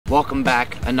Welcome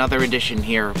back, another edition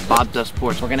here, Bob Does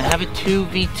Sports. We're gonna have a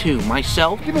 2v2,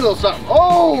 myself. Give me a little something.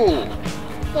 Oh!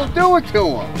 Don't do it to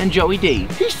him. And Joey D.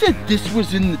 He said this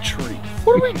was in the tree.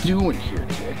 What are we doing here,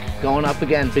 Dick? Going up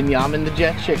against Benjamin the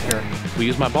Jet Chicker. We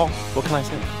use my ball. What can I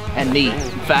say? And the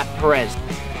Fat Perez.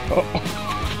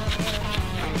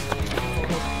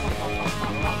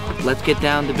 Let's get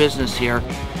down to business here.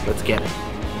 Let's get it.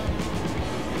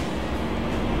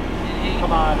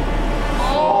 Come on.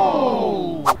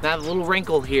 Now the little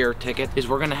wrinkle here, Ticket, is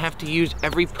we're gonna have to use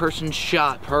every person's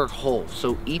shot per hole.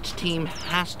 So each team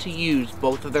has to use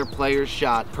both of their players'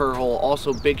 shot per hole.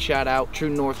 Also, big shout out, True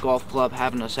North Golf Club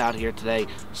having us out here today.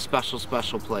 Special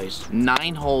place.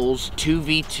 9 holes,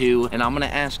 2v2, and I'm gonna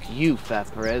ask you,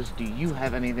 Fat Perez, do you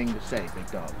have anything to say,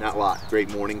 big dog? Not a lot. Great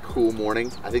morning, cool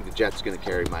morning. I think the Jet's gonna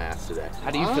carry my ass today.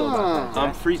 How do you feel about that?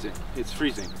 I'm freezing. It's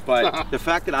freezing. But the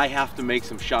fact that I have to make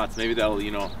some shots, maybe that'll,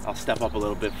 I'll step up a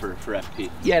little bit for FP.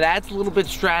 Yeah, that's a little bit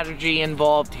strategy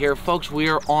involved here. Folks, we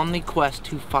are on the quest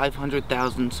to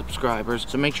 500,000 subscribers.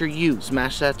 So make sure you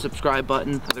smash that subscribe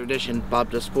button. Another edition,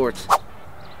 Bob Does Sports.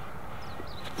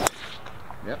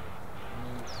 Yep.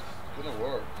 It's gonna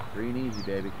work. Free and easy,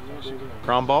 baby.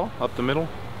 Ground ball, up the middle.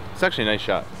 It's actually a nice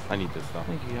shot. I need this though.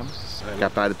 Thank you.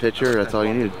 Got by the pitcher, that's all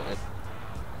you needed.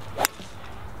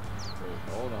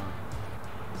 Hold on.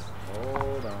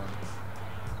 Hold on.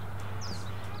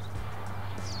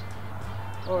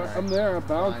 Oh, right. I'm there, I'm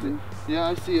bouncing. Yeah,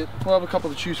 I see it. We'll have a couple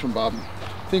to choose from, Bob.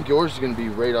 I think yours is going to be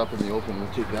right up in the open.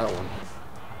 We'll take that one.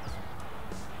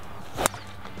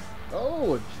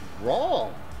 Oh, a draw.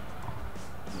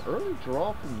 An early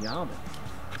draw from Yaman.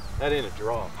 That ain't a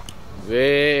draw.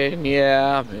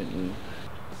 Benjamin.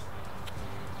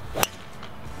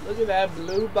 Look at that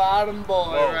blue bottom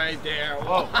boy right there.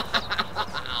 Whoa.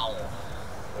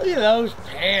 Look at those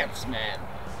pants, man.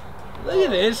 Look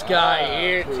at this guy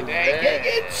here today.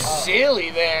 Get silly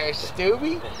there,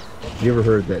 Stubby. You ever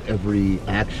heard that every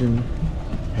action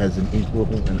has an equal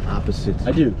and opposite?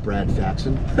 I do. Brad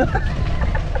Faxon.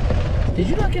 Did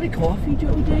you not get a coffee,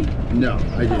 Joey Day? No,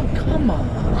 I didn't. Oh, come on.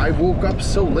 I woke up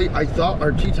so late. I thought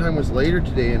our tea time was later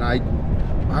today, and I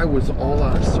was all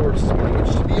out of sorts this morning,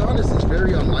 which, to be honest, is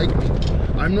very unlike me.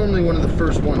 I'm normally one of the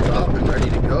first ones up and ready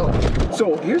to go.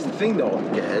 So here's the thing, though.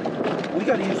 We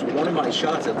got to use one of my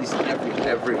shots at least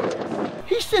every hole.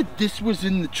 He said this was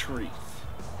in the trees.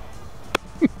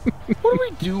 What are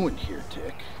we doing here,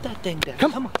 Tick? That thing there.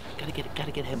 Come on. Gotta get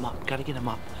him up. Gotta get him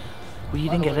up. We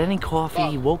didn't get any coffee.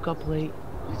 He woke up late.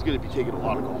 He's going to be taking a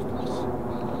lot of golf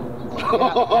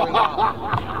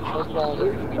balls.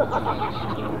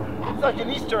 It's like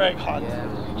an Easter egg hunt.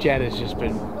 Yeah. Jet has just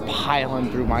been piling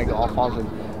through my golf balls. And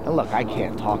look, I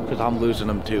can't talk because I'm losing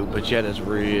them too, but Jet has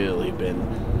really been...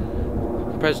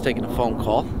 Perez taking a phone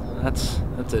call. That's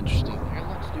interesting.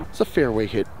 It's a fairway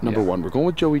hit, number one. We're going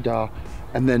with Joey Da,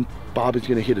 and then Bob is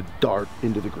going to hit a dart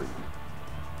into the green.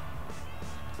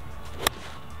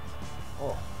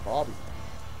 Oh, Bobby.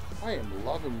 I am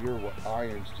loving your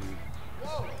irons, dude.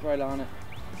 Right on it.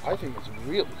 I think it's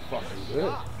really fucking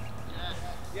good.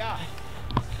 Yeah.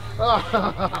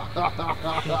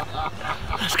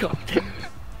 Let's go.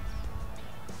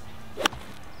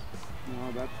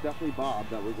 No, that's definitely Bob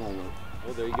that we're going with.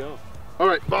 Oh, there you go. All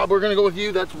right, Bob, we're gonna go with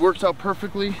you. That works out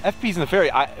perfectly. FP's in the fairway.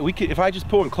 If I just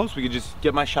pull one close, we could just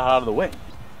get my shot out of the way.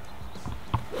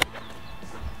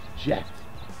 Jet.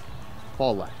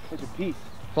 Fall left. Such a piece.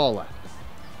 Fall left.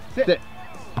 Sit.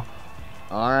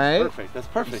 All right. Perfect. That's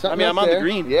perfect. Something I mean, I'm on there. the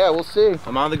green. Yeah, we'll see.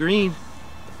 I'm on the green.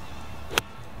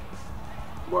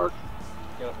 Work.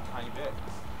 Get up a tiny bit.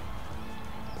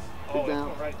 Good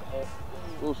down. Right the hole.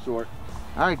 A little short.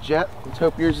 All right, Jet. Let's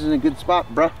hope yours is in a good spot,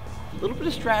 bruh. A little bit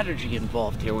of strategy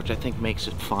involved here, which I think makes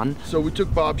it fun. So we took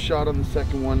Bob's shot on the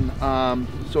second one.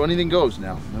 So anything goes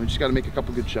now. We just got to make a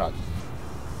couple good shots.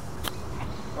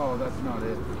 Oh, that's not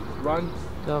it. Run.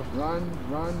 Go.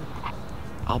 Run.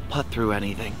 I'll putt through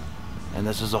anything, and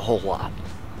this is a whole lot.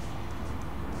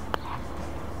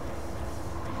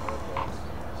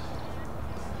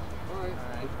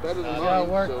 Better than I mine, got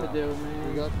work so to do,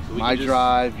 man. got So my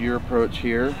drive, your approach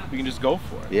here. We can just go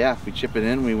for it. Yeah, if we chip it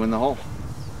in, we win the hole.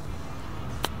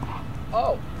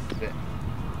 Oh,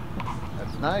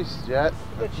 That's nice, Jet.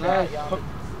 good That's shot, nice.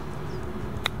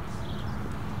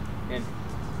 In.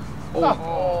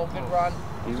 Oh, good run.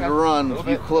 Gave it a run. A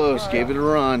few close. Gave it a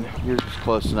run. Yours was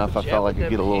close enough. I Jet felt like with I'd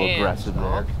get a them little hands, aggressive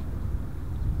dog. there.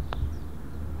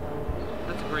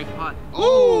 That's a great putt.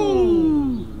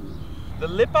 Ooh! The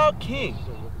Lip Out King.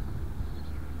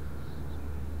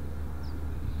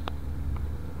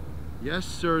 Yes,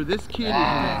 sir. This kid is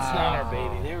Center,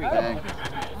 baby. There we go.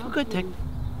 Oh, good, Tick.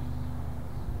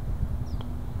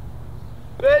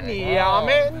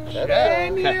 Benjamin.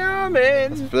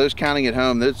 For those counting at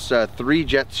home, there's 3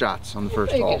 jet shots on the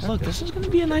first hole. Look, this is going to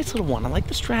be a nice little one. I like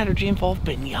the strategy involved.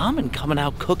 Benjamin coming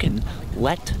out cooking.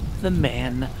 Let the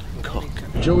man cook.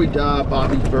 Joey Da,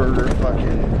 Bobby Burger,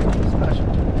 fucking.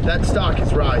 That stock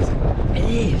is rising. It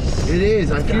is. It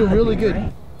is. I feel really good.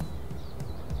 Right?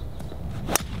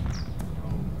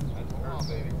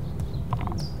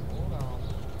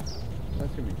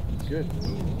 That's gonna be good.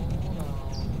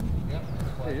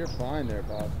 Hey, you're fine there,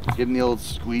 Bob. Give him the old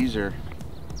squeezer.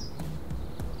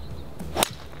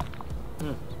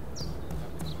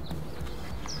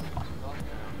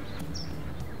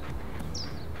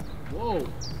 Whoa. I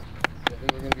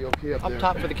think we're gonna be okay up there. Up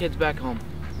top for the kids back home.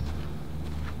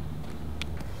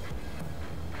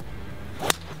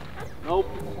 Nope.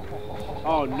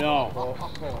 Oh no.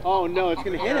 Oh no, it's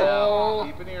gonna hit it.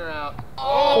 Keep an ear out.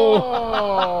 Oh!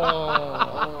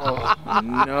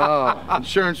 No.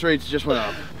 Insurance rates just went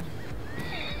up.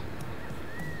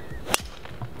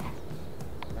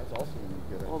 That's also gonna be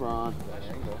good. Hold on.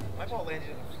 My ball landed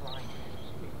in a flying.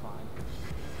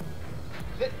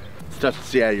 It's tough to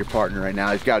see out of your partner right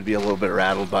now. He's got to be a little bit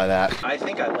rattled by that. I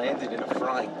think I landed in a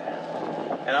frying pan.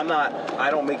 And I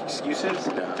don't make excuses,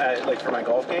 like for my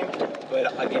golf game.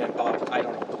 But again, Bob, I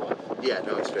don't know the club. Yeah,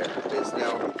 no, it's fair. It's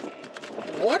now.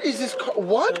 What is this car?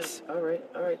 What? All right.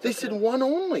 They said one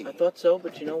only. I thought so,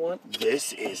 but you know what?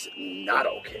 This is not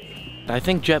okay. I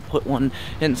think Jet put one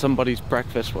in somebody's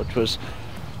breakfast, which was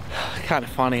kind of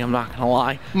funny, I'm not gonna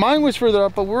lie. Mine was further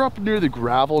up, but we're up near the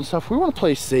gravel and stuff. We want to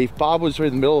play safe. Bob was right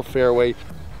in the middle of the fairway.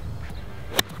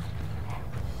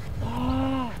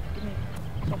 Oh, give me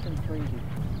something crazy.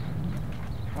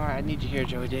 All right, I need you here,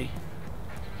 Joey D.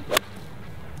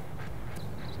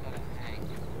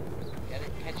 Get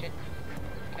it, catch it,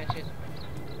 catch it,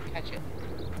 catch it.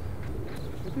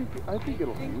 I think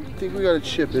it'll. I think we got to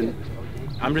chip in.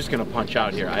 I'm just gonna punch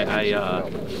out here.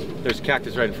 There's a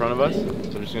cactus right in front of us,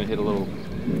 so I'm just gonna hit a little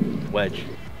wedge.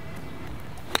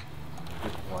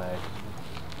 Good play.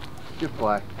 Good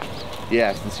play.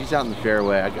 Yeah, since he's out in the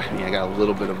fairway, I got a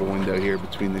little bit of a window here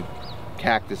between the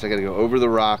cactus. I got to go over the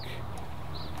rock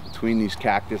between these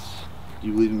cactus. Do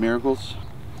you believe in miracles?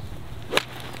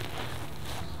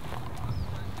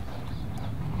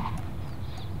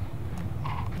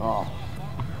 Oh,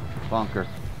 bunker.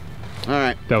 All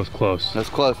right. That was close. That's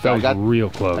close. That was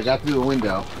real close. I got through the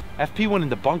window. FP went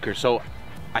in the bunker, so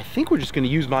I think we're just gonna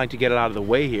use mine to get it out of the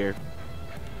way here.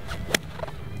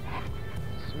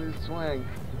 Smooth swing.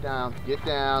 Get down. Get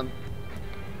down.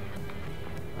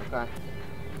 Okay.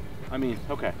 I mean,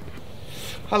 okay.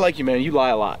 I like you, man. You lie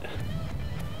a lot.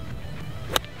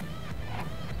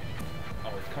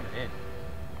 Oh, it's coming in.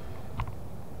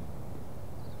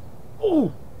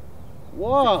 Oh!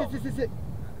 Whoa!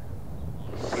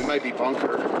 We might be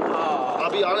bunker.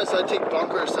 I'll be honest, I'd take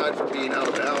bunker aside for being out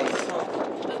of bounds.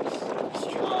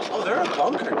 Oh, they're in a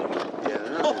bunker, dude.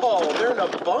 Yeah. Oh, they're in a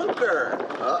bunker.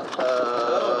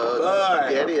 Uh-oh.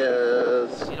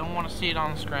 Spaghettios. You don't want to see it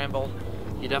on the scramble.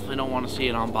 You definitely don't want to see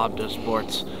it on Bob Does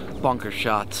Sports. Bunker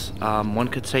shots. One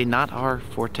could say not our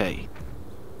forte.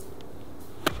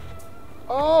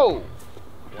 Oh!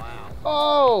 Wow.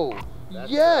 Oh!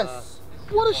 Yes!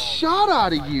 What a shot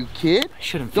out of you, kid. I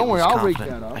shouldn't feel Don't worry, this I'll rig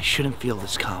confident. that up. I shouldn't feel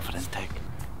this confident, Dick.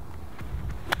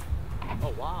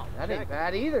 Oh, wow. That ain't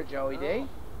bad either, Joey D. A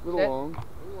little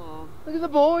long. Look at the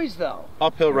boys, though.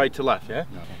 Uphill right to left, yeah?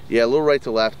 Yeah, a little right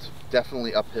to left.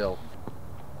 Definitely uphill.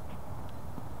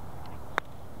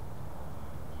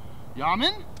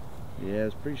 Yaman? Yeah,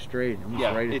 it's pretty straight. Almost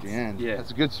Yeah, right at it's- the end. yeah.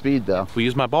 That's a good speed, though. If we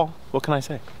use my ball, what can I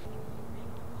say?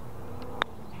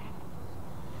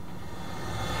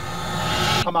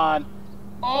 Come on.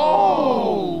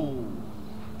 Oh!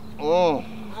 Oh!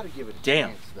 How to give it a Damn.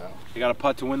 chance, though. You got a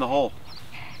putt to win the hole.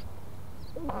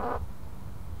 It's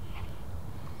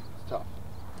tough.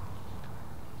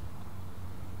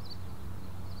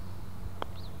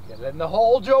 Get it in the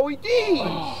hole, Joey D.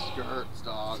 Skirts,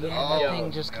 dog. Yeah, Oh, that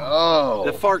thing just comes. Oh.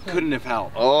 The fart couldn't have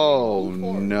helped. Oh,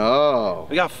 no.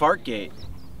 We got fart gate.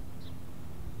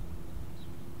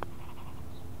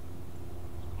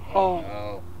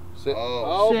 Oh. Sit.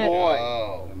 Oh, boy.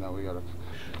 Oh. And now we gotta.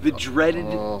 The dreaded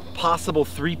Oh. possible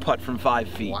 3-putt from 5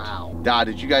 feet. Wow. Da,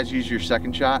 did you guys use your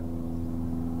second shot?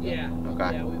 Yeah.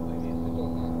 Okay. Yeah, we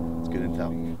It's good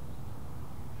intel.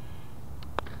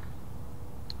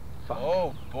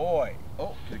 Oh, boy.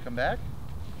 Oh, did it come back?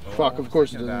 Fuck, of course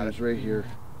it thinking doesn't. about It's right here.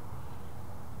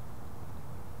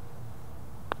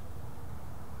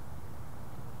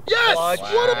 Yes!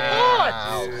 What a putt!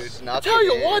 Dude. I tell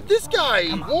you what, this guy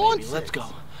wants Let's it. go.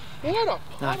 What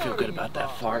a I feel good about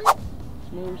that fart.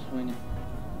 Smooth swinging.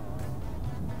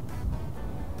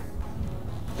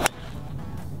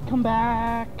 come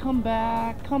back, come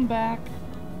back, come back.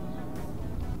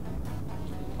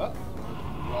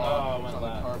 Oh, went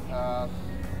left. Car path.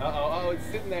 Oh, it's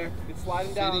sitting there. It's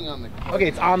sliding down. Sitting on the car. Okay,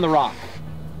 it's on the rock.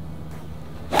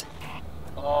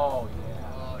 Oh,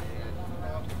 yeah.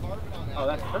 Oh,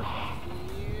 that's perfect.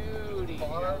 Beauty.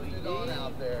 Carved it on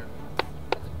out there.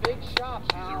 That's a big shot,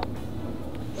 pal.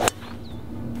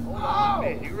 Oh,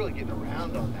 man, you're really getting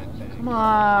around on that thing. Come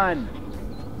on.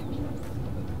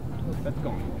 That's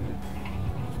going.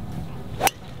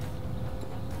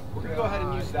 We're gonna go ahead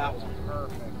and use that one.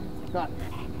 Perfect. Got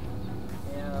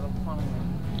Yeah, that'll funnel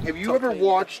in. Have you ever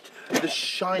watched The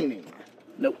Shining?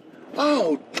 Nope.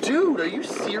 Oh, dude, are you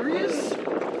serious?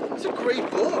 It's a great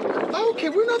book. Oh, okay,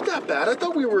 we're not that bad. I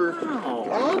thought we were.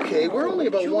 Oh. Okay, we're only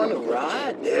about one.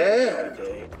 Right. Yeah.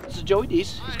 This is Joey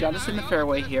Deese. He's got us in the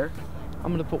fairway here.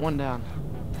 I'm gonna put one down.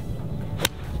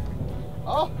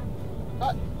 Oh,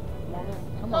 cut.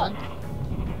 Come on.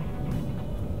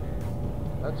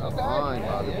 That's fine,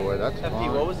 Bobby boy. That's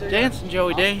fine. What was it? Dancing,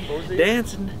 Joey D.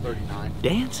 Dancing. 39.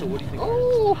 Dancing. What do you think?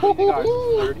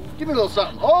 Oh, give me a little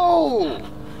something. Oh,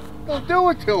 don't do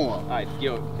it to him. All right,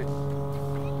 yo.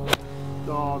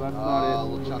 Oh, that's not it.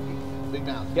 Little chunky. Big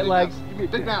bounce. Get big legs. Bounce. Give me a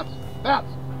big bounce.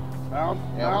 Bounce. Bounce.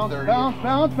 Yeah, Bounce. 130. Bounce.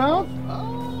 Bounce.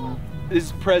 Bounce. This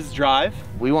is Prez Drive.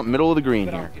 We want middle of the green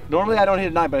here. Normally I don't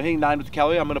hit a 9, but I'm hitting 9 with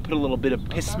Kelly. I'm gonna put a little bit of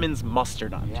Pissman's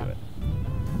mustard onto it.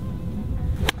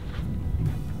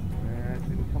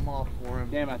 Didn't come off for him.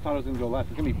 Damn, I thought it was gonna go left.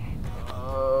 It's gonna be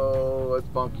Oh, that's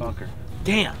bunky. bunker.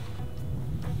 Damn.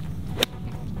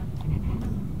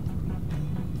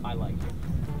 I like it.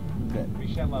 Okay.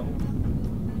 Reset level.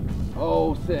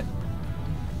 Oh, sit.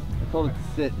 I told it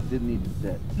to sit. It didn't need to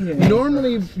sit.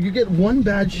 Normally, you get one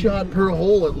bad shot per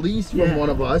hole at least from one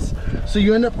of us. So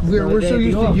you end up, we're so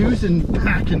used to using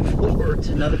back and forth. It's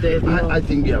another day of the I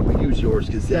think, yeah, we use yours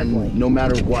because then no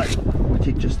matter what, we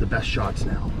take just the best shots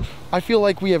now. I feel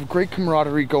like we have great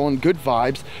camaraderie going, good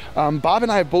vibes. Bob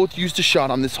and I have both used a shot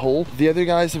on this hole. The other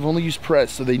guys have only used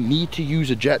Perez, so they need to use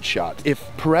a Jet shot. If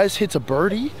Perez hits a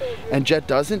birdie and Jet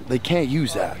doesn't, they can't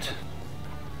use that.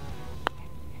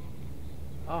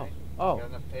 Oh. Got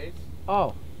enough pace? Oh.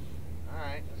 All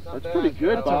right. That's pretty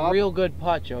good, That's a real good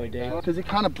putt, Joey D. Because it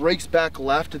kind of breaks back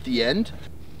left at the end.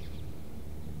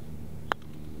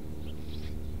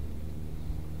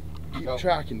 Keep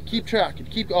tracking, keep tracking,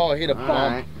 oh, I hit a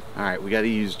bump. All right, we got to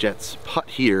use Jet's putt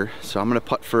here. So I'm going to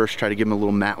putt first, try to give him a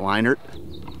little Matt Leinart.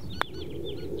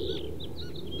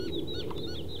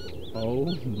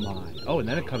 Oh my. Oh, and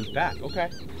then it comes back. Okay.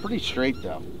 Pretty straight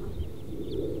though.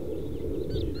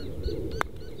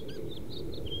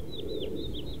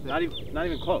 Not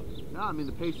even close. No, I mean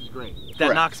the pace is great.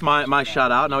 That knocks my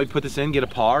shot out. Now we put this in, get a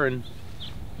par, and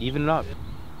even it up.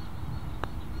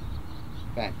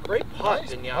 Bang. Great putt,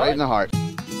 Right in the heart.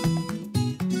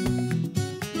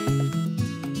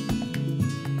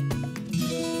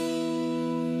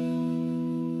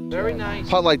 Very nice.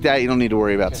 Putt like that, you don't need to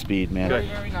worry about speed, man. Good.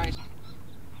 Very nice.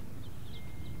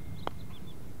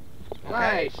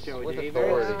 Nice, Joey with D.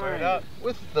 authority. Very nice.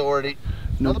 With authority.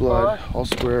 No blood, all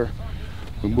square.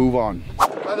 We move on.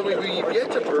 By the way, we've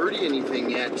yet to birdie anything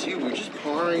yet, too. We're just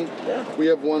parring. Yeah. We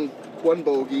have one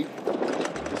bogey.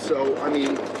 So, I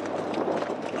mean,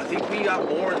 I think we got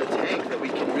more in the tank that we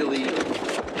can really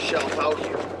shelf out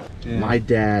here. Yeah. My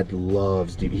dad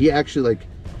loves DVR. He actually, like,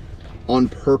 on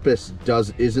purpose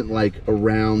isn't like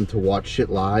around to watch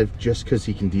shit live just because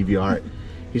he can DVR it.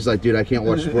 He's like, dude, I can't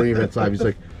watch sporting events live. He's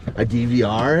like, I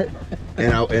DVR it,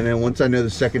 and then once I know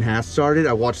the second half started,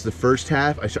 I watch the first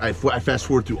half. I fast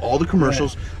forward through all the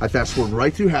commercials. I fast forward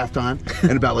right through halftime,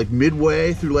 and about like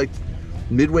midway through like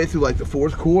the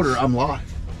fourth quarter, I'm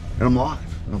live, and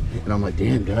I'm like,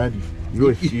 damn, Dad,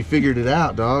 you figured it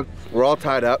out, dog. We're all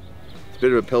tied up. It's a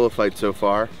bit of a pillow fight so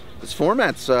far. This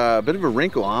format's a bit of a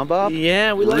wrinkle, huh, Bob?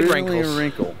 Yeah, we like really wrinkles. A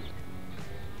wrinkle.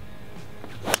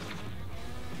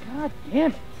 God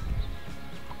damn it.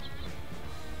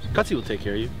 Cutsy will take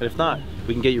care of you, and if not,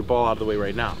 we can get your ball out of the way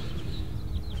right now.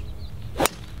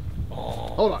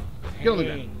 Hold on. Get on the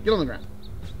ground. Get on the ground.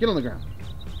 Get on the ground.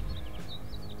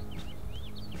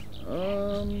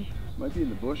 Might be in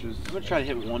the bushes. I'm gonna try to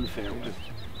hit one fairway.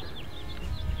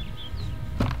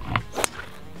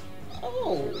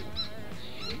 Oh,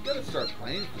 you gotta start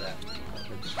playing for that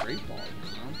straight ball.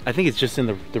 I think it's just in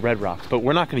the red rocks, but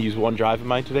we're not gonna use one drive of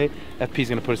mine today. FP's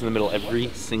gonna put us in the middle every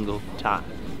single time.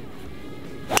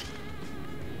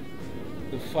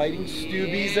 The fighting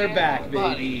Stoobies are back,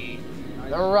 baby.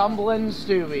 The rumbling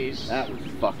Stoobies. That was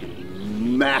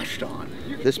fucking mashed on.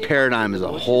 This paradigm is a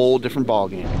whole different ball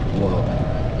game. Whoa.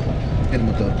 Hit him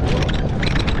with the.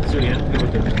 So again,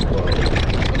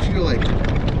 Don't you go like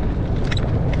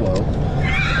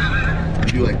flow.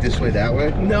 You do like this way, that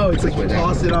way? No, it's like you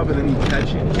toss it up and then you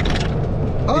catch it.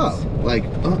 Oh, like,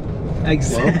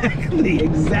 Exactly,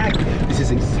 exactly. This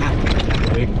is exactly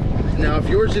that way. now if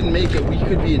yours didn't make it, we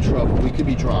could be in trouble. We could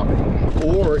be dropping.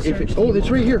 Or if it, oh,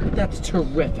 it's right here. That's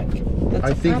terrific.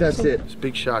 I think that's it. It's a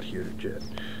big shot here to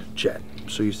Jet. I'm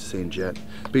so used to saying Jet.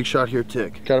 Big shot here,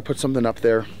 Tick. Gotta put something up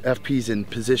there. FP's in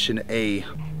position A.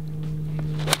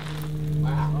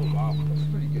 Wow. Oh, wow. That's a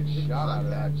pretty good shot out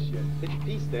of that shit. Hit your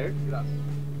piece there. Get up.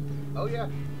 Oh, yeah.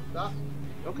 Stop.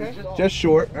 Okay. Just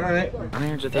short. All right.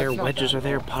 Irons are there, wedges are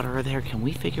there, putter are there. Can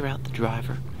we figure out the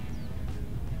driver?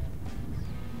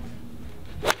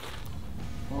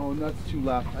 Oh, nuts too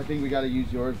left. I think we gotta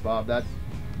use yours, Bob. That's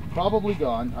probably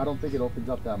gone. I don't think it opens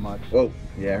up that much. Oh,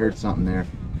 yeah, I heard something there.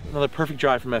 Another perfect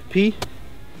drive from FP.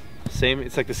 Same,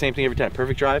 it's like the same thing every time.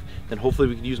 Perfect drive. Then hopefully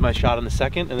we can use my shot on the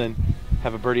second and then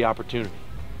have a birdie opportunity.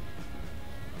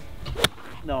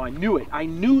 No, I knew it. I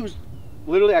knew it was,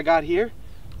 literally I got here.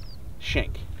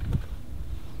 Shank.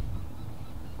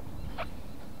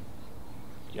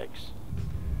 Yikes.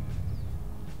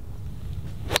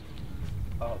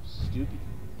 Oh, stupid.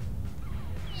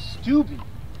 Stupid.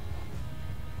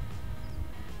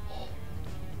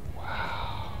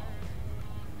 Wow.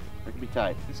 That could be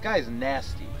tight. This guy is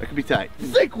nasty. That could be tight.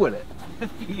 Sick with it.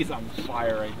 He's on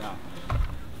fire right now.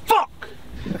 Fuck!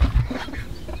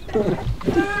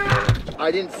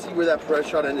 I didn't see where that press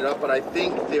shot ended up, but I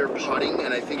think they're putting,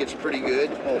 and I think it's pretty good.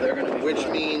 Oh, they're gonna be. Which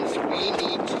means we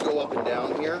need to go up and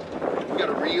down here. We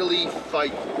gotta really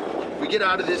fight. We get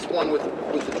out of this one with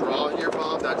the draw here,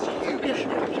 Bob. That's huge.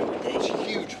 It's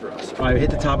huge for us. I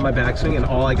hit the top of my backswing, and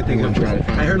all I could think of was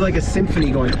I heard like a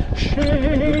symphony going.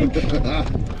 Shake.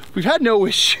 We've had no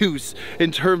issues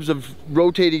in terms of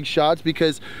rotating shots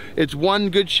because it's one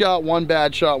good shot, one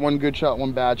bad shot, one good shot,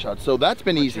 one bad shot. So that's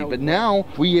been easy. But now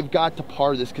we have got to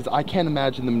par this because I can't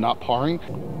imagine them not parring.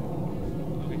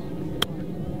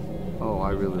 Oh,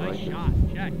 I really like it.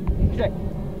 Check. Check.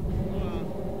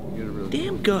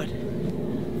 Damn good.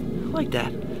 I like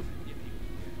that.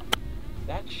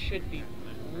 That should be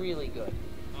really good.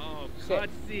 Oh,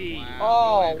 cutsy.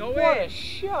 Oh, what a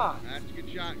shot. That's a good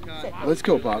shot, Cut. Let's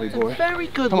go, Bobby boy. Very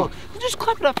good look. Just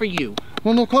clap it up for you.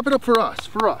 Well, no, clap it up for us.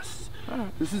 For us.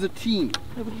 This is a team.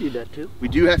 I would do that too. We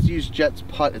do have to use Jet's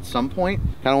putt at some point.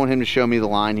 Kind of want him to show me the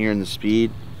line here and the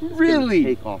speed. Really?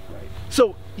 Take off right.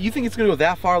 So, you think it's going to go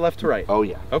that far left to right? Oh,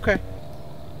 yeah. Okay.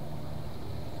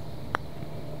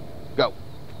 Go.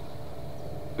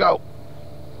 Go.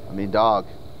 I mean, dog.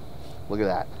 Look at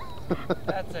that.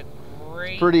 That's a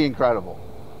great. Pretty incredible.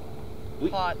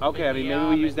 putt. Okay, I mean, maybe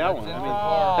we use that one. I mean,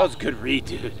 that was a good read,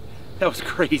 dude. That was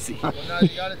crazy. Well, now you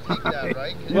gotta take that,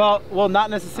 right? well, not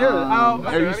necessarily.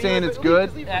 Are you saying it's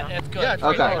good? It's good. Yeah,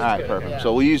 okay, all right, perfect. Yeah.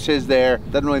 So we'll use his there.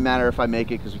 Doesn't really matter if I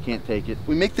make it because we can't take it.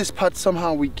 We make this putt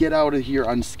somehow, we get out of here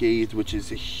unscathed, which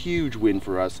is a huge win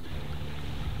for us.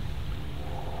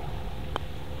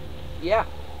 Yeah.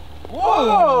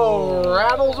 Whoa!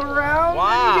 Rattles around.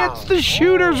 Wow. And gets the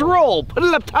shooter's roll. Put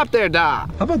it up top there, Da.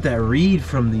 How about that read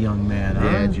from the young man, huh?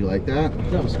 Yeah, did you like that?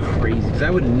 That was crazy, because I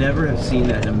would never have seen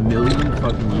that in a million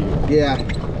fucking years. Yeah.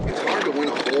 It's hard to win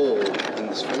a hole in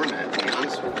this format, to be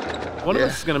honest with you. One of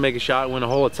us is gonna make a shot and win a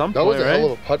hole at some That point, was a right?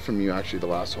 hell of a putt from you, actually, the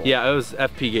last hole. Yeah, it was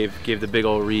FP gave the big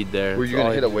old read there. Were you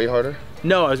gonna hit it way harder?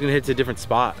 No, I was gonna hit it to a different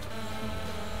spot.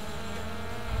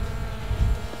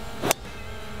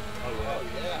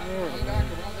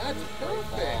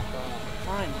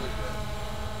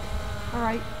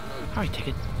 All right, take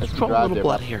it. Let's That's draw the a drive little there,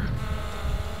 blood bud. here.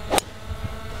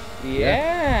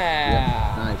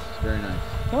 Yeah. Nice, very nice.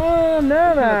 Oh,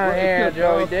 no, no, Yeah,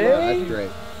 Joey D. That's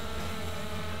great.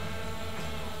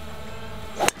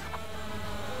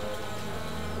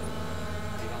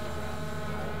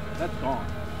 That's gone.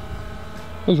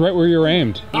 That was right where you were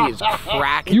aimed. He is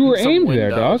cracking. You were some aimed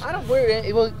there, windows. dog. I don't wear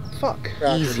it. Well, fuck.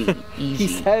 Easy, easy. He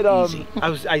said, easy.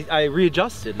 I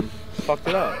readjusted and fucked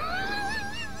it up.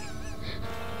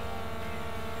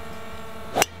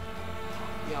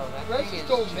 Aggressive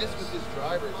don't miss with this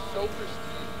driver. It's so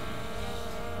pristine.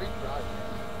 Great drive, man.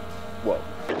 Whoa.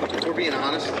 If we're being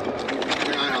honest,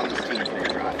 you're not on this team for your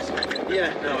drives.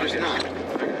 Yeah, no, You're just not.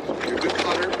 You're a good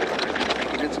putter.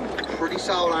 You did some pretty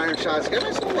solid iron shots. Got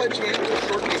nice little wedge hand, little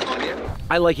short game on you.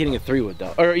 I like hitting a 3-wood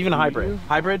though, or even a hybrid.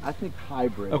 Hybrid? I think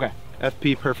hybrid. Okay.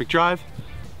 FP perfect drive.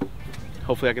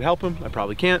 Hopefully I can help him. I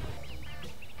probably can't.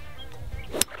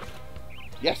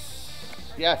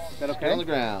 Yes. Yes. Is that okay? Get on the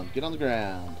ground. Get on the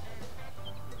ground.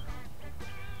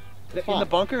 In the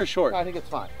bunker or short? I think it's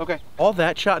fine. Okay. All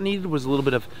that shot needed was a little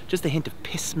bit of, just a hint of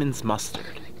Pissman's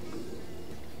mustard.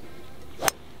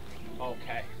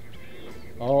 Okay.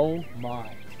 Oh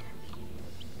my.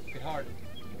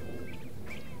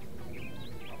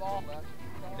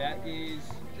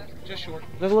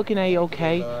 They're looking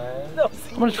A-okay.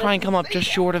 I'm gonna try and come up just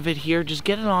short of it here. Just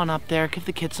get it on up there. Give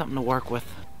the kids something to work with.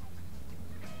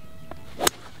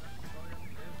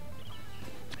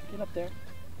 Get up there.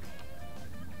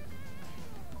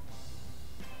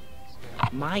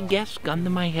 My guess, gun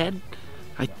to my head,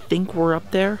 I think we're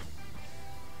up there.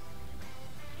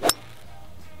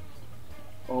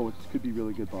 Oh, this could be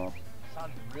really good, Bob.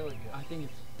 Sounded really good. I think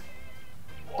it's...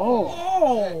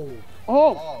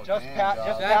 Just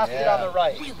passed it on the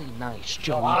right. Really nice,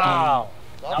 Joey. Wow.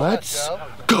 Let's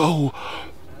go.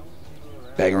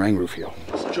 Bangarang roof heel.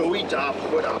 Joey Dopp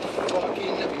put a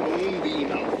fucking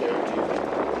moonbeam out there,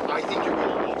 dude. I think you're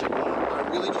gonna love it, Bob. I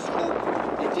really just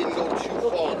hope it didn't go too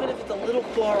far. Even if it's a little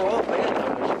far off, I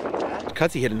got that.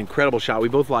 Cutsy hit an incredible shot. We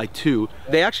both lied 2.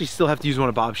 They actually still have to use one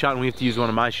of Bob's shot, and we have to use one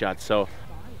of my shots. So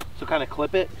kind of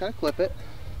clip it. Kind of clip it.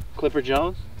 Clipper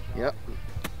Jones. Yep.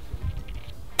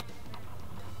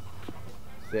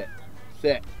 Sit.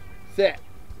 Sit. Sit.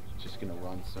 Just gonna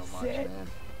run so much, man.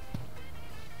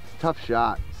 Tough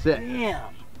shot. Sit.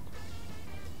 Damn.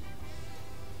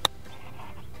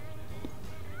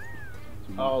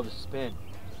 Oh, the spin.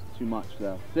 Too much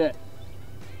though. Sit.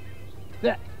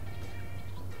 Sit.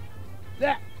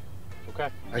 Sit. Okay.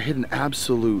 I hit an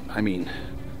absolute, I mean,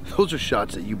 those are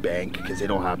shots that you bank because they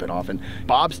don't happen often.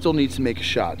 Bob still needs to make a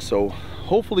shot, so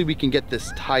hopefully we can get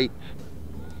this tight.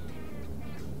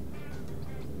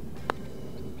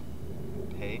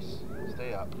 Pace.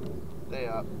 Stay up. Stay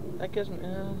up. That gives me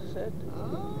said.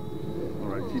 All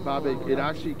right, see, Bob, it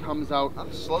actually comes out Not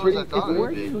as slow pretty. as I thought it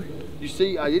would be. You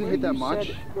see, I didn't hit that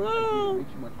much.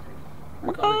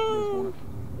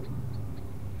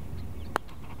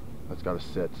 That's gotta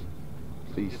sit.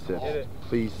 Please sit.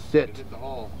 Please sit.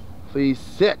 Please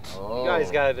sit. You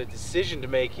guys got a decision to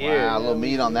make here. Wow, a little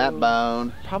meat on that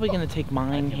bone. Probably gonna take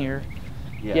mine here.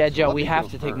 Yeah, Joe, let we me have go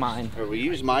to take first. mine. All right, we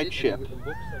use my chip.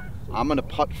 I'm gonna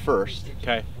putt first.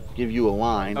 Okay. Give you a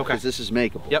line Okay. because this is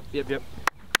makeable. Yep.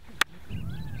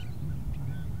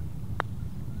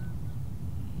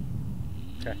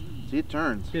 Okay. See, it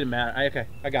turns. Didn't matter. Okay,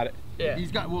 I got it. Yeah.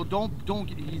 He's got, well,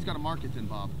 he's got to mark it then,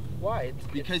 Bob. Why?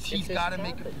 Because he's got to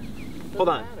make it. Hold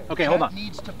on. Okay, hold on.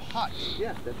 needs to putt.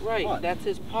 Yeah, that's Right, that's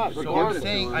his putt. So I'm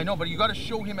saying, I know, but you got to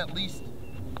show him at least.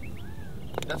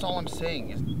 That's all I'm saying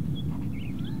is.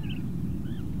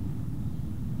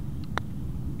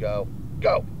 Go.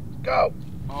 Go. Go.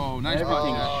 Oh, nice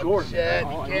Everything's putting. short. Shit,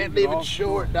 you can't leave it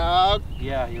short, dog.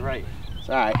 Yeah, you're right. It's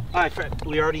all right. All right, Fred,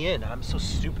 we're already in. I'm so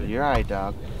stupid. You're all right,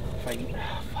 dog.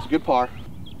 It's a good par.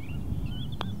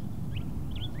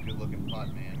 Good looking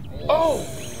putt, man. Oh,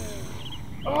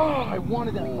 I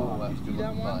wanted that Oh, putt. that's See good that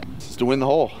looking one? putt. This is to win the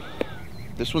hole.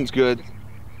 This one's good.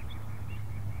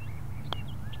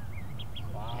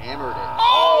 Hammered it.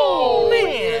 Oh,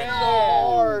 man!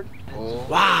 Hard. Oh.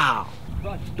 Wow.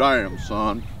 Damn,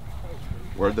 son.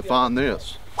 Where'd they find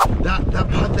this? That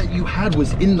putt that you had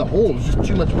was in the hole. It was just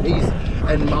too much pace,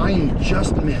 and mine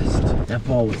just missed. That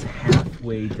ball was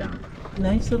halfway down.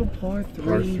 Nice little par 3.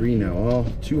 Par 3 now. Oh,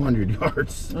 200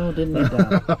 yards. Oh, didn't need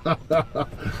that.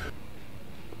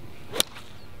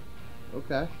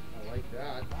 Okay. I like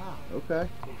that. Okay.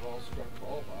 Good ball, struck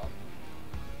ball, Bob.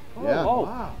 Yeah. Oh,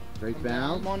 Wow. Great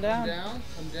bounce. come on down.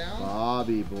 Come down.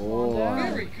 Bobby boy.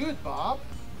 down. Very good, Bob.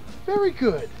 Very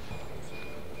good.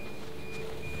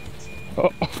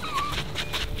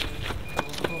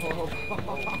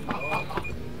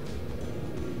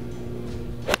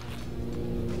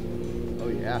 Oh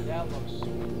yeah. That looks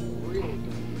really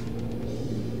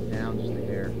good. Down just a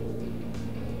hair.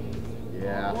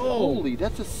 Yeah. Holy,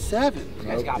 that's a 7. You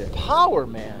guys got Okay. power,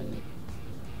 man.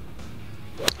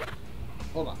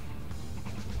 Hold on.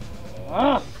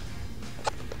 Ah.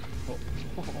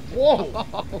 Whoa.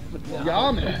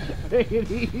 Yaman.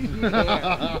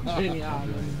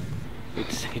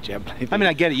 I mean,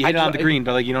 I get it. You hit it on the green,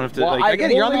 but like you don't have to. Like, I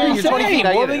get it. You're on the What green. were You're 20 feet.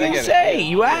 I What get were it. you I gonna get it. say?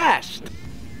 You asked.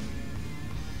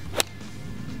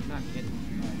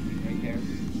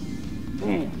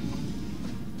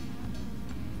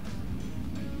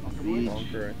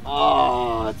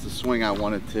 Oh, that's the swing I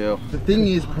wanted to. The thing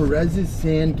is, Perez's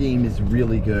sand game is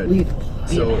really good. We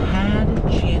So- had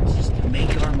chances to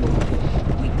make our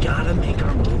move. We gotta make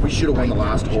our move. We should have won the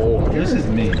last hole. This is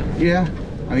me. Yeah.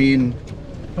 I mean,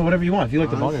 Oh, whatever you want. If you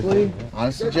like the honestly,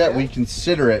 honestly, Jet, we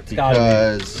consider it gotta be.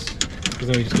 because, Because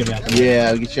then we just give it out. yeah,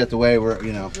 it'll get you out the way. We're,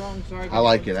 you know, I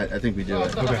like it. I think we do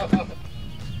it. Okay.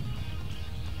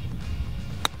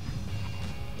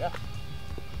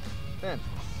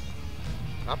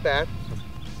 Not bad.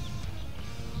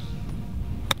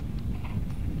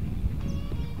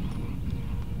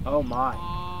 Oh my.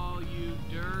 Oh, you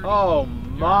dirty. Oh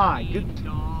my. Good.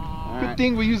 Good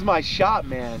thing we used my shot,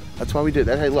 man. That's why we did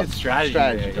that. Hey, look. Good strategy.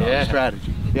 Strategy, dog. Yeah.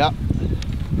 Strategy. Yep.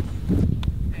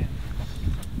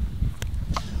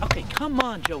 Okay, come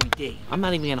on, Joey D. I'm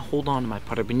not even gonna hold on to my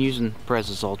putter. I've been using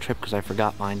Perez's all trip because I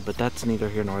forgot mine, but that's neither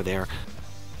here nor there.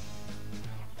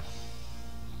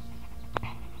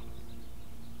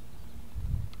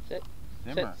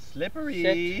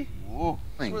 Slippery. Whoa.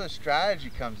 That's where the strategy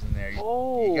comes in there.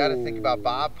 You got to think about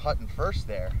Bob putting first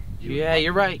there. Yeah,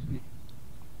 you're right.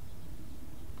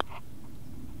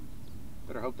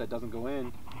 Better hope that doesn't go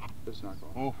in. It's not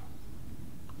going. All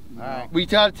right. We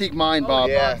gotta take mine, Bob.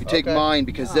 yeah, We take okay. mine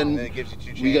because then Then it gives you 2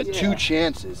 chances. we got 2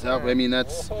 chances. I mean,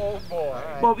 that's.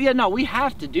 Well, yeah, no, we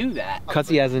have to do that.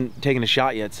 Cutsy hasn't taken a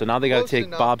shot yet, so now they got to Close take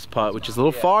enough. Bob's putt, which is a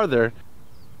little farther.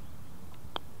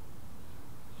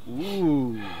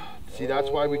 Ooh. See, that's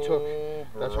why we took.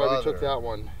 That's why we took brother. that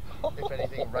one. If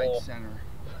anything, right center.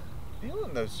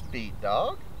 Feeling those feet,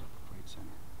 dog. Right center.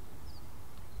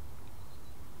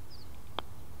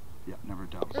 Yeah, never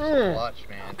doubt. Clutch,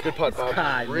 man. Good putt, Bob.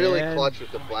 God, Really man. clutch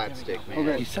with the flat stick, man.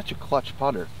 Okay. He's such a clutch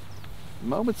putter. The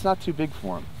moment's not too big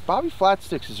for him. Bobby flat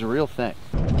sticks is a real thing.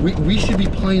 We should be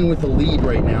playing with the lead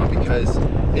right now because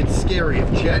it's scary.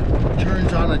 If Jet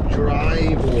turns on a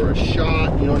drive or a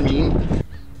shot, you know what I mean?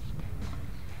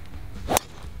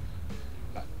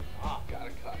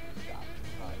 Gotta cut.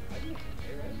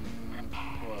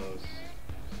 Close.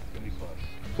 It's gonna be close.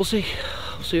 We'll see.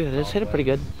 We'll see. This hit it pretty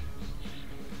good.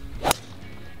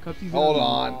 Hold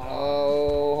on.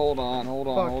 Oh, hold on. Hold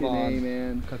Fucking A,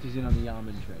 man. Cutsy's in on the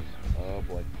Yaman trace. Oh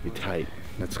boy. Be tight.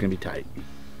 That's gonna be tight.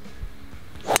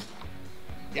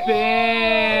 Use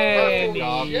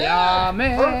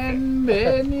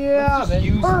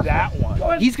that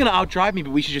one. He's gonna outdrive me,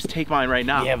 but we should just take mine right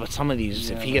now. Yeah, but some of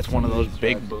these, if he gets one of those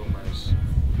big boomers.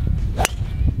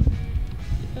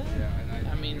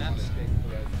 I mean, that's.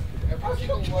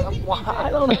 I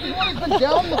don't know.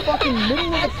 Down the fucking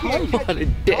middle of the plate. What a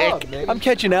dick. I'm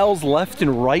catching L's left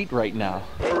and right now.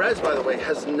 Perez, by the way,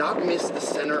 has not missed the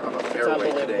center of a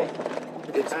fairway today.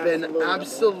 It's been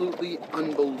absolutely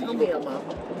unbelievable.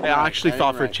 I actually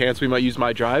thought for a chance we might use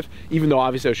my drive, even though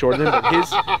obviously I was shorter than him, but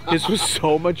his was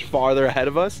so much farther ahead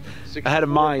of us. I had in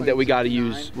mind that we gotta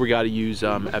use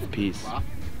FPs.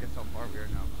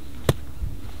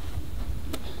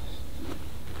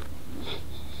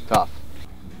 Tough.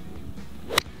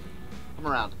 Come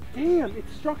around. Damn, it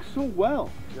struck so well.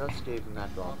 Just gave him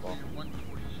that golf ball.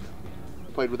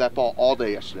 Played with that ball all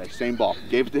day yesterday. Same ball.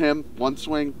 Gave it to him. One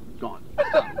swing. Gone.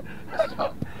 That's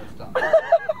tough. That's tough.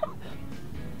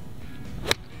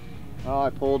 Oh, I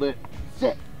pulled it.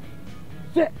 Sit.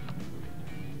 Sit.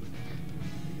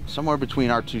 Somewhere between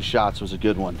our 2 shots was a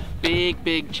good one.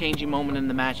 Big changing moment in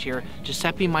the match here.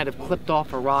 Giuseppe might have clipped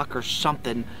off a rock or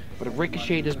something, but it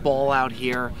ricocheted his ball out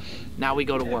here. Now we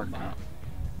go to work.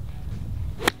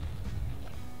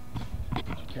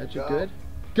 Catch it good.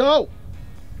 Go!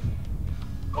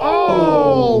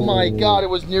 Oh my God, it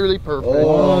was nearly perfect.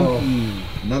 Oh,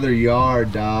 another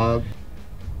yard, dog.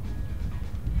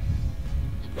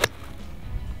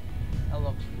 That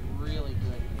looks really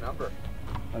good. Number.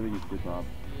 I think it's good, Bob.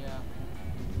 Yeah.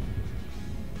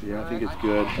 Yeah, I think it's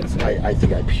good. I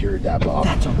think I pured that, Bob.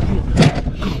 That's a really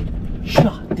good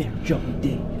shot there, Joey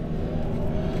D.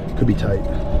 Could be tight.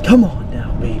 Come on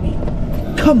now, baby.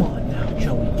 Come on now,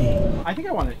 Joey D. I think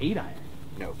I want an 8-iron.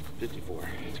 No, 54.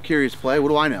 It's a curious play. What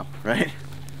do I know, right?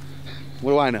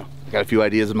 What do I know? Got a few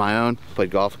ideas of my own.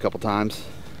 Played golf a couple times.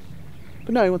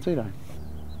 But no, he wants 8-iron.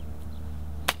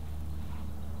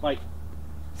 Like,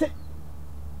 sit.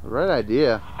 The right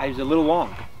idea. I was a little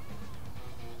long.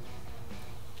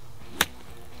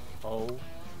 Oh.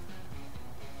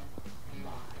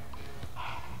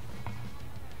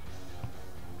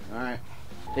 All right.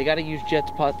 They got to use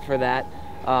Jet's putt for that.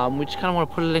 We just kind of want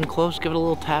to put it in close, give it a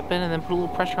little tap in, and then put a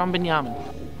little pressure on Binyamin.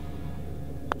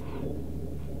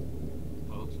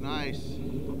 Looks nice.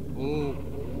 Ooh.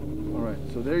 All right,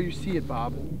 so there you see it,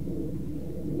 Bob.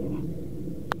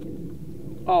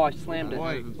 Oh, I slammed it.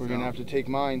 Boy, We're gonna have to take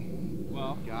mine.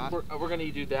 Well, got we're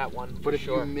gonna do that one. But if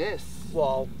sure. you miss,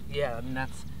 Well, yeah, I mean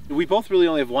that's. We both really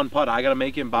only have one putt. I gotta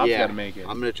make it and Bob's yeah, gotta make it.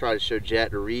 I'm gonna try to show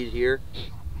Jet a read here.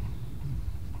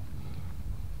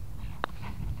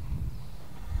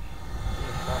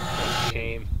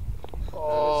 Shame.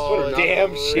 Oh, what a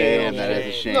damn shame. Damn, that is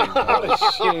a shame. What a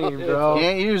shame, bro.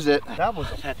 Can't use it. that was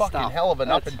a fucking stop. hell of an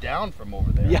up and down from over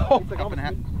there. Yo. Up and a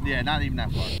half. Yeah, not even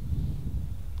that far.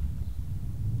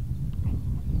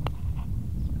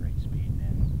 Great speed,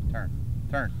 man.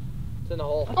 Turn. It's in the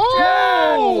hole.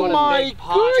 Oh What a my big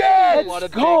putt. goodness! What a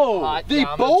big go. putt, They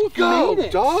Thomas. both Go, made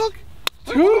it. dog.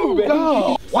 2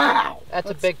 go. Wow. That's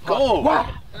a big putt. Go. Wow.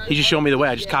 He just showed me the way.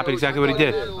 I just copied exactly what he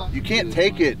did. You can't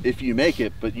take it if you make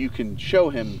it, but you can show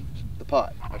him the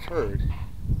putt. I've heard.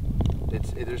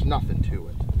 There's nothing to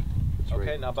it. It's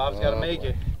Okay, now Bob's got to make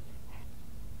it.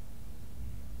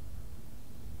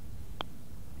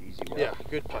 Easy work. Yeah,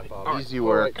 good putt, Bob. Easy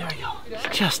work. There you go.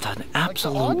 Just an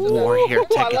absolute war here.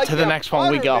 Ticket to the next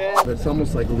one we go. But it's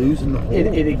almost like losing the hole.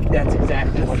 That's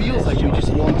exactly what It feels like we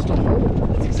just lost a hole.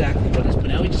 That's exactly what it is. But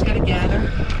now we just gotta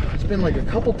gather. It's been like a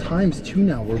couple times too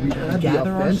now where we've had the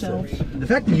Gather offensive. ourselves. The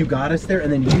fact that you got us there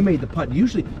and then you made the putt,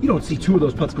 usually you don't see two of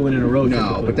those putts going in a row.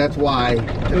 No, but that's why.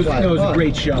 It was a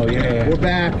great show. Yeah. We're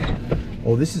back.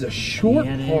 Oh, this is a short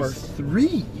Yeah, it par is.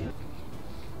 3.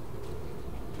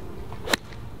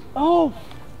 Oh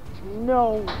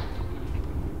no!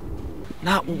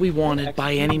 Not what we wanted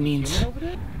by any means.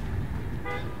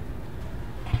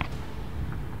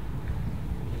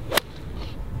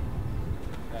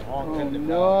 Oh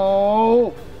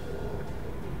no!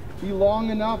 Be long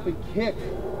enough and kick.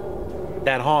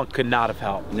 That honk could not have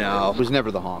helped. No, it was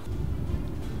never the honk.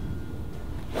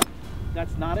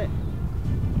 That's not it.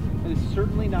 That is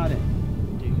certainly not it.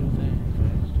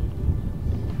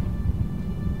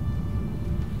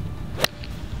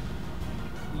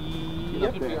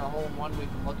 That could be our hole in one we've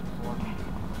been looking for.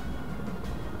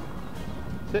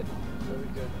 Sit. Very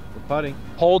good. We're putting.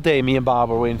 Whole day, me and Bob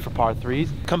were waiting for par 3s.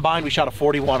 Combined, we shot a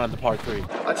 41 on the par 3.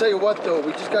 I tell you what though,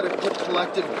 we just got to put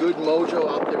collective good mojo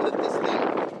out there that this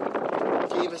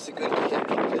thing gave us a good kick,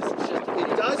 because it's just,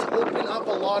 it does open up a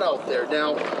lot out there.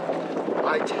 Now,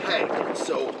 I tagged,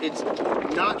 so it's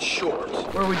not short.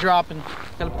 Where are we dropping?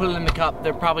 Gotta put it in the cup.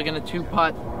 They're probably gonna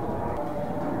 2-putt.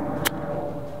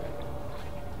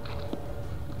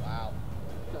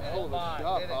 Good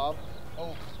job, Bob.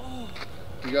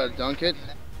 You gotta dunk it.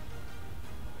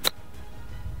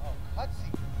 Oh, that's a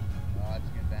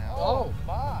good bounce. Oh,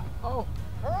 my. Oh,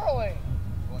 curling.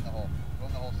 Go in the hole. Go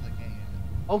in the hole so they can't use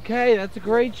it. Okay, that's a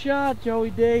great shot,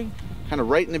 Joey D. Kind of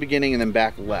right in the beginning and then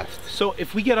back left. So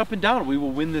if we get up and down, we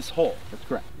will win this hole. That's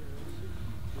correct.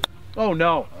 Oh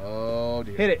no. Oh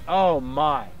dear. Hit it. Oh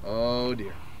my. Oh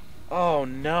dear. Oh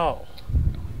no.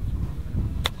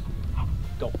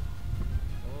 Go.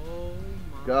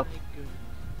 Go.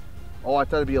 Oh, I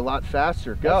thought it'd be a lot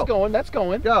faster. Go. That's going. That's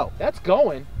going. Go. That's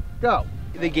going. Go.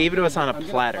 They gave it to us on a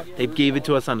platter. They gave it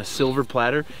to us on a silver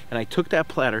platter, and I took that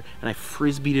platter and I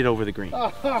frisbeed it over the green.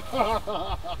 A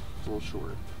little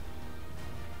shorter.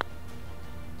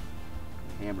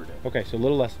 Hammered it. Okay, so a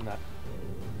little less than that.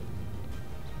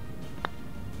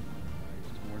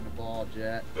 He's torn the ball,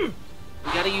 Jet. We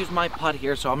gotta use my putt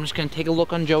here, so I'm just gonna take a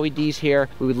look on Joey D's here.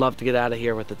 We would love to get out of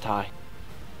here with the tie.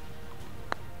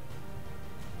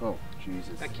 Oh,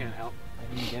 Jesus. That can't help.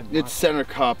 It's center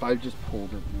cup. I just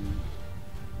pulled it. Man.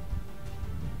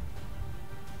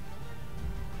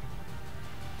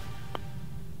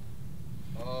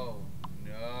 Oh,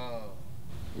 no.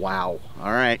 Wow.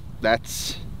 All right.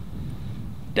 That's...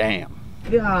 Damn.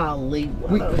 Golly,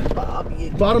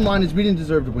 Bottom line is we didn't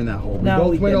deserve to win that hole. We No,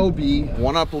 both we went didn't. OB.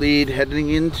 One up lead heading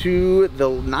into the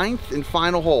 9th and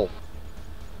final hole.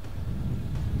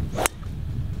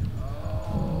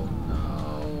 Oh,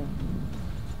 no.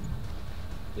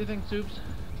 What do you think, Soups?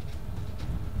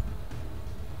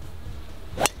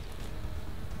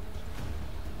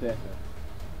 Sit.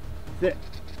 Sit.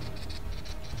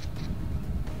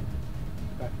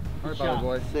 All right, Bobby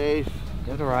boy. Safe.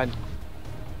 Give it a ride.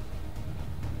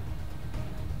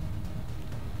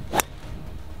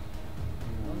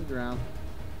 On the ground.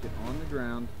 Get on the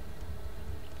ground.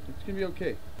 It's going to be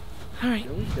okay. All right,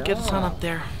 Here we go. get us on up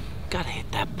there. Gotta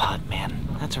hit that putt, man.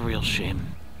 That's a real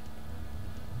shame.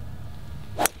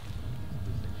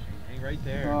 Hang right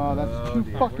there. Oh, that's too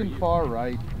fucking far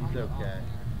right. He's okay.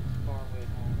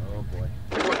 Oh boy.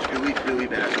 Billy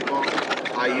basketball.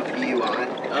 IUPUI.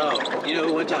 Oh, you know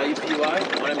who went to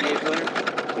IUPUI? One NBA player?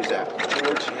 Who's that?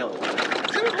 George Hill. Is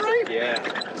that right?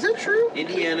 Yeah. Is that true?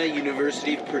 Indiana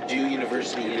University, Purdue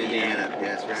University in Indiana.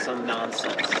 Yes, right. Some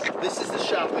nonsense. This is the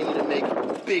shot we need to make.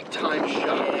 Big time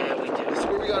shot. Yeah, we do. This is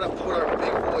where we gotta put our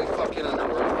big boy fucking under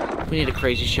earth. We need a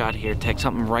crazy shot here. Take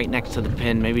something right next to the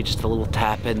pin. Maybe just a little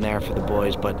tap in there for the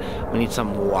boys, but we need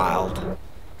something wild.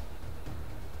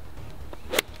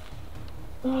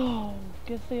 Oh,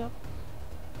 get stay up.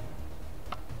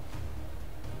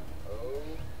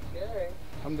 Okay.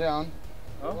 Come down.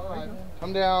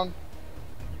 Come down.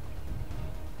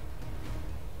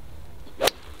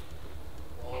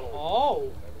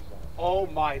 Oh. Oh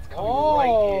my, it's coming right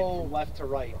in from left to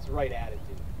right. It's right at it,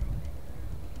 dude.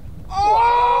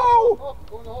 Oh!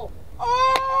 Go in the hole.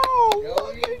 Oh!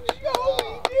 Look at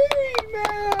Joey D,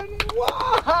 man!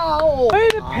 Wow! Way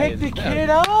to pick the kid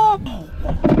up!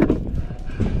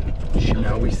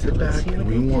 sit back and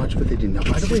we watch what they do. Now,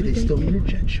 by the way, they still need a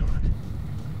jet shot.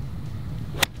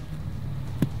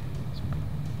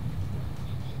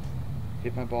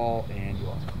 Hit my ball and you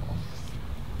lost my ball.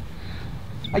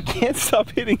 I can't stop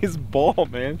hitting his ball,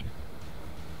 man.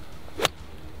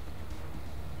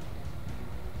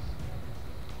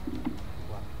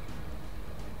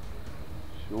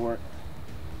 Short.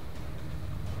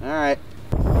 All right.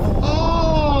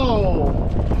 Oh!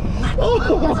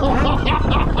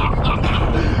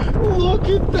 Look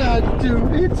at that,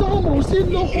 dude. It's almost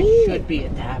in the hole. It should be a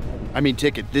tap. I mean,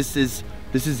 Ticket, this is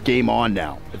game on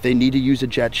now. If they need to use a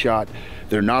jet shot,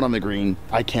 they're not on the green.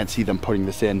 I can't see them putting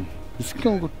this in. This is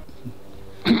gonna go.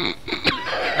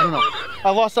 I don't know. I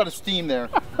lost out of steam there.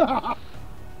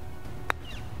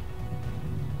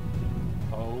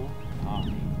 Oh,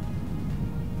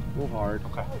 A little hard.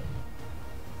 okay.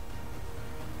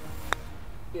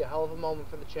 Be a hell of a moment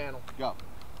for the channel. Go.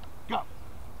 Go.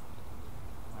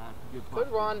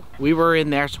 Good run. We were in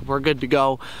there, so we're good to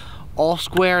go. All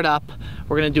squared up.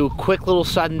 We're gonna do a quick little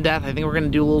sudden death. I think we're gonna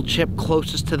do a little chip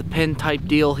closest to the pin type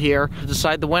deal here to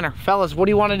decide the winner. Fellas, what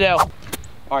do you want to do? All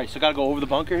right, so gotta go over the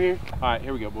bunker here. All right,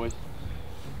 here we go, boys.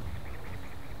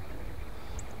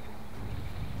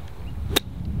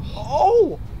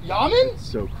 Oh! Yaman?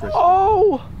 So crisp.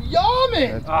 Oh!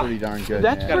 Yaman! That's pretty darn good.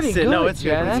 That's man. pretty sit. good. No, it's good.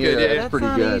 Yeah, It's that's, good. It's that's pretty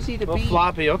not good. easy to A little beat.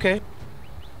 floppy, okay.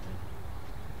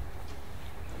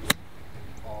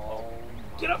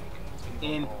 Get up.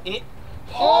 In it.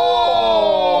 Oh!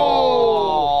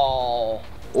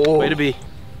 Way to be.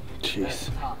 Jeez.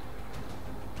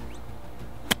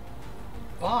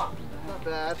 Not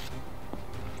bad.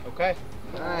 Okay.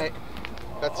 All right.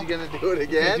 That's you gonna do it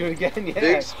again? Do it again, yeah.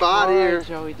 Big spot here.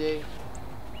 Joey D.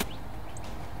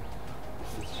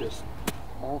 This is just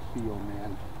all feel,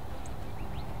 man.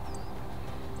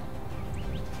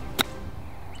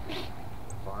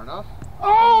 Far enough?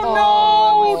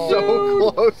 Oh, no!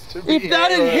 So close to being If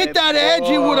that had hit that edge,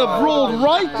 it would have rolled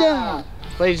right down.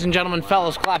 Ladies and gentlemen,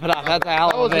 fellas, clap it up. That's a hell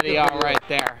of a video right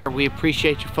there. We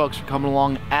appreciate you folks for coming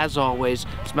along. As always,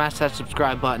 smash that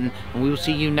subscribe button, and we will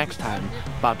see you next time.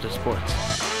 Bob Does Sports.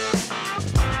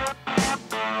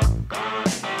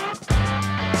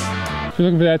 You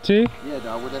looking for that tee? Yeah,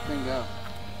 dog. Where'd that thing go?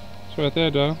 It's right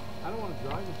there, dog. I don't want to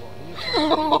drive the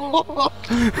ball.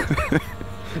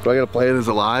 Do I gotta play it as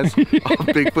a live?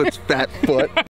 Bigfoot's fat foot.